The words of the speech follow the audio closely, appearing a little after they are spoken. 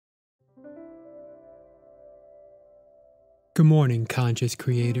Good morning, conscious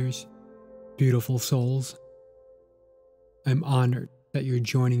creators, beautiful souls. I'm honored that you're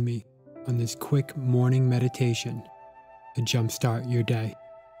joining me on this quick morning meditation to jumpstart your day.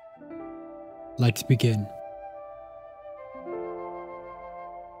 Let's begin.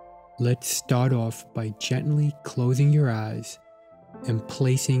 Let's start off by gently closing your eyes and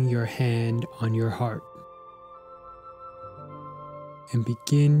placing your hand on your heart. And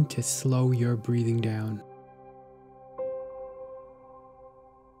begin to slow your breathing down.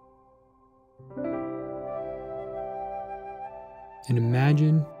 And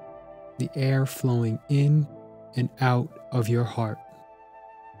imagine the air flowing in and out of your heart.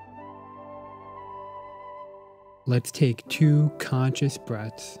 Let's take 2 conscious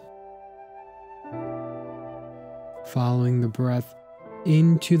breaths, following the breath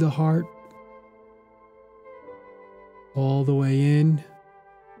into the heart, all the way in,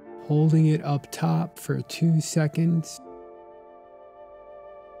 holding it up top for 2 seconds,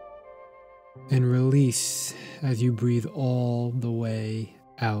 and release as you breathe all the way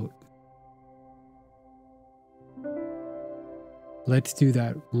out. Let's do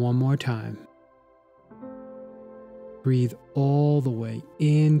that one more time. Breathe all the way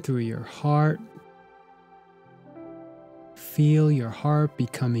in through your heart. Feel your heart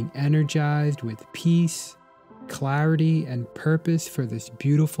becoming energized with peace, clarity, and purpose for this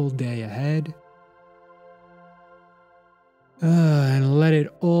beautiful day ahead. And let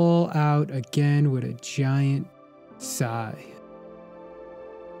it all out again with a giant sigh.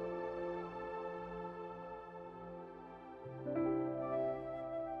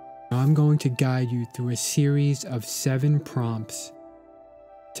 I'm going to guide you through a series of 7 prompts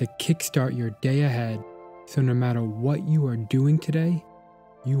to kickstart your day ahead, so no matter what you are doing today,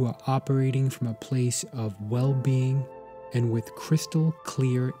 you are operating from a place of well-being and with crystal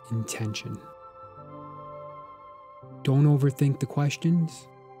clear intention. Don't overthink the questions.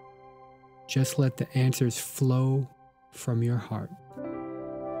 Just let the answers flow from your heart.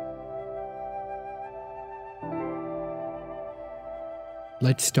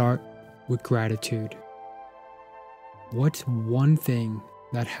 Let's start with gratitude. What's one thing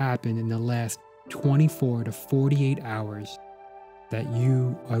that happened in the last 24 to 48 hours that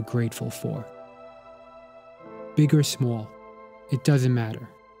you are grateful for? Big or small, it doesn't matter.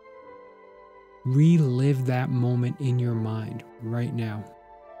 Relive that moment in your mind right now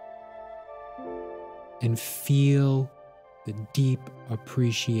and feel the deep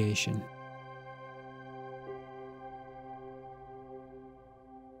appreciation.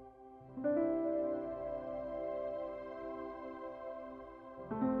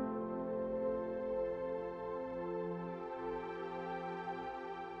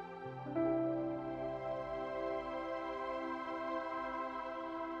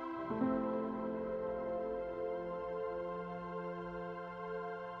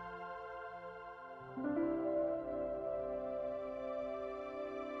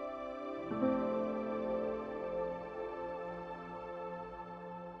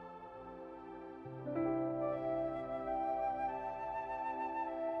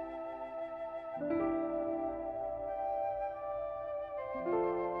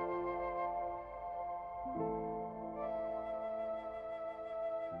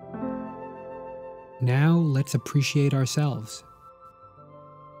 Now let's appreciate ourselves.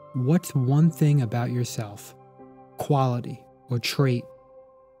 What's one thing about yourself, quality or trait,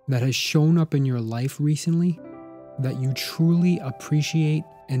 that has shown up in your life recently that you truly appreciate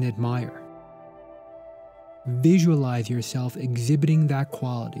and admire? Visualize yourself exhibiting that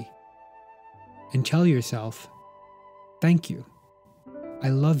quality and tell yourself, "Thank you. I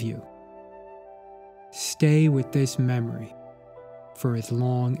love you." Stay with this memory for as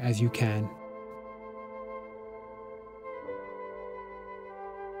long as you can.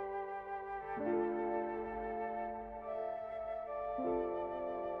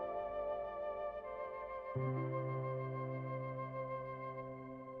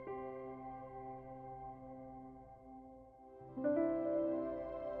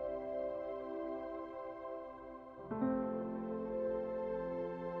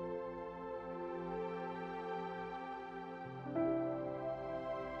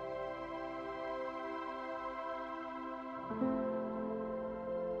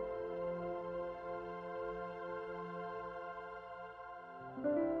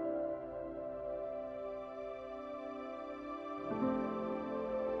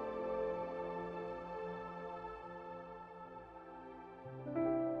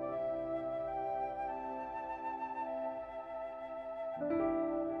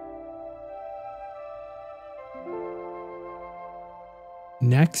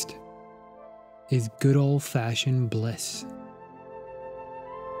 Next is good old-fashioned bliss.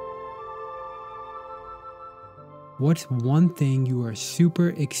 What's one thing you are super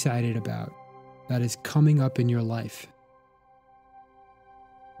excited about that is coming up in your life?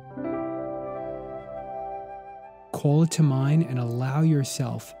 Call it to mind and allow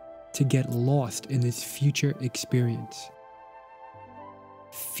yourself to get lost in this future experience.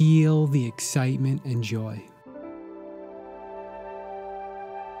 Feel the excitement and joy.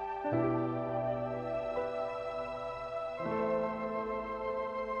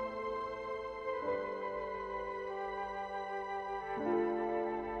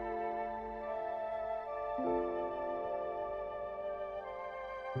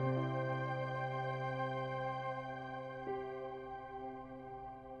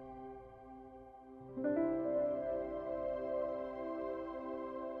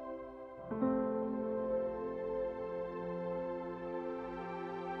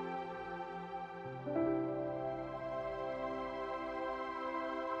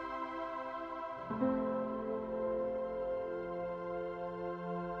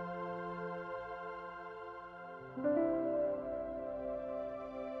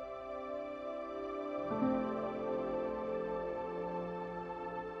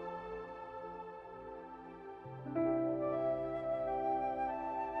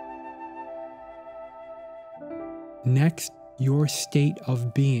 Next, your state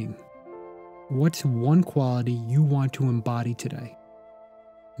of being. What's one quality you want to embody today?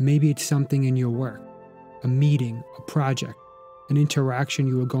 Maybe it's something in your work, a meeting, a project, an interaction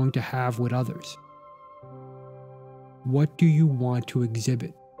you are going to have with others. What do you want to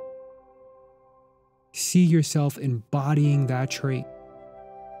exhibit? See yourself embodying that trait.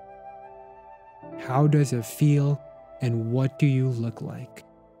 How does it feel, and what do you look like?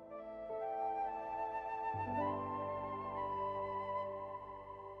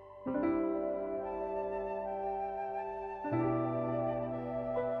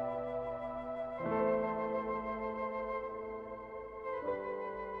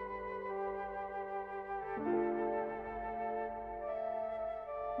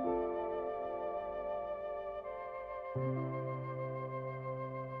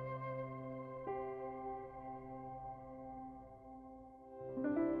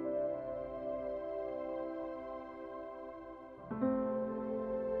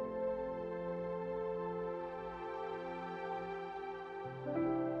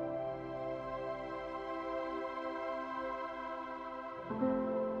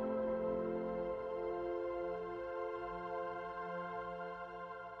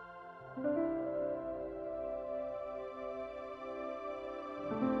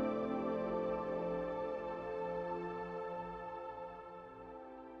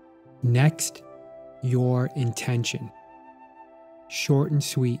 Next, your intention. Short and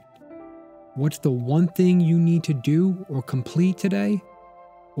sweet. What's the one thing you need to do or complete today?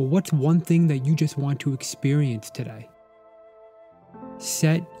 Or what's one thing that you just want to experience today?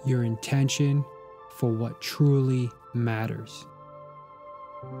 Set your intention for what truly matters.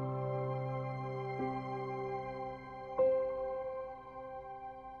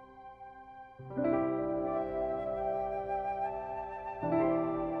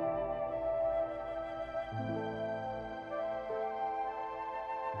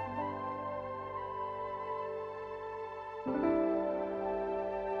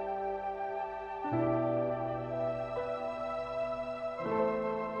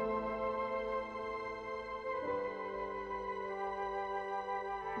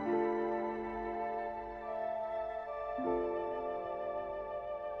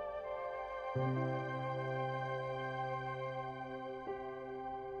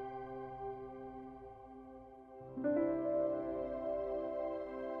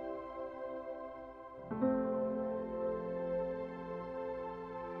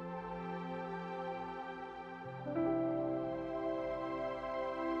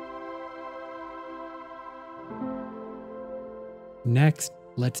 Next,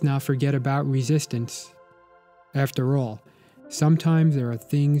 let's not forget about resistance. After all, sometimes there are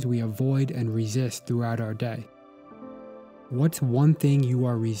things we avoid and resist throughout our day. What's one thing you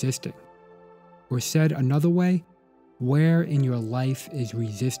are resisting? Or said another way, where in your life is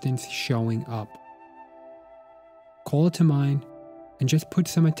resistance showing up? Call it to mind and just put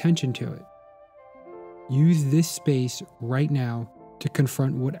some attention to it. Use this space right now to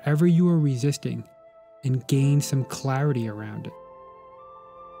confront whatever you are resisting and gain some clarity around it.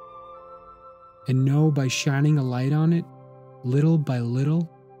 And know by shining a light on it, little by little,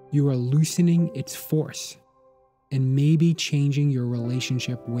 you are loosening its force and maybe changing your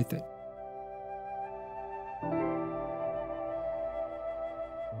relationship with it.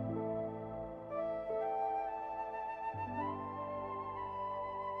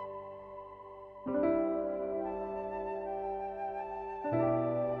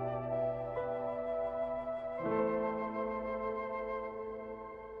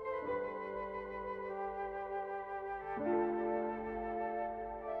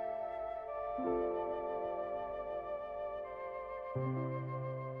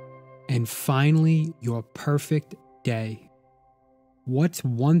 and finally your perfect day. What's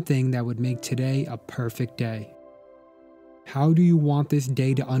one thing that would make today a perfect day? How do you want this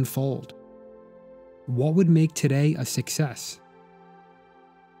day to unfold? What would make today a success?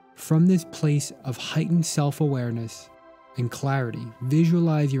 From this place of heightened self-awareness and clarity,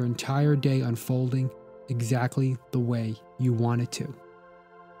 visualize your entire day unfolding exactly the way you want it to.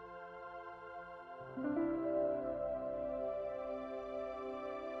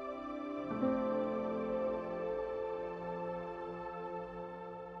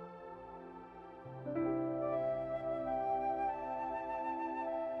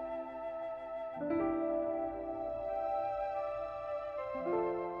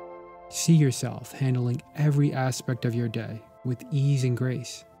 See yourself handling every aspect of your day with ease and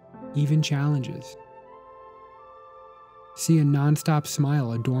grace, even challenges. See a nonstop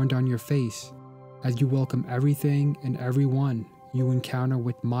smile adorned on your face as you welcome everything and everyone you encounter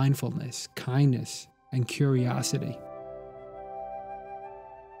with mindfulness, kindness, and curiosity.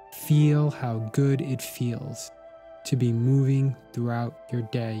 Feel how good it feels to be moving throughout your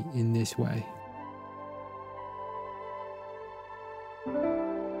day in this way.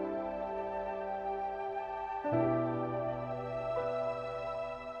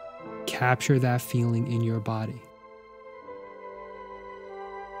 Capture that feeling in your body.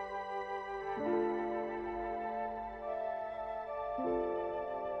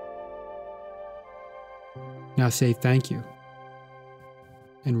 Now say thank you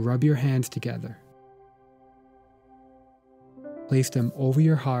and rub your hands together. Place them over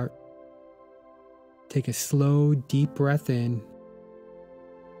your heart. Take a slow, deep breath in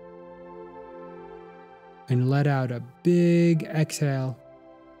and let out a big exhale.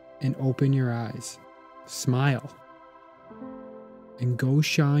 And open your eyes, smile, and go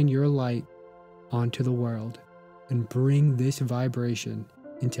shine your light onto the world and bring this vibration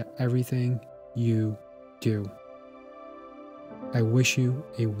into everything you do. I wish you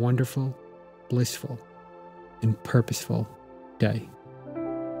a wonderful, blissful, and purposeful day.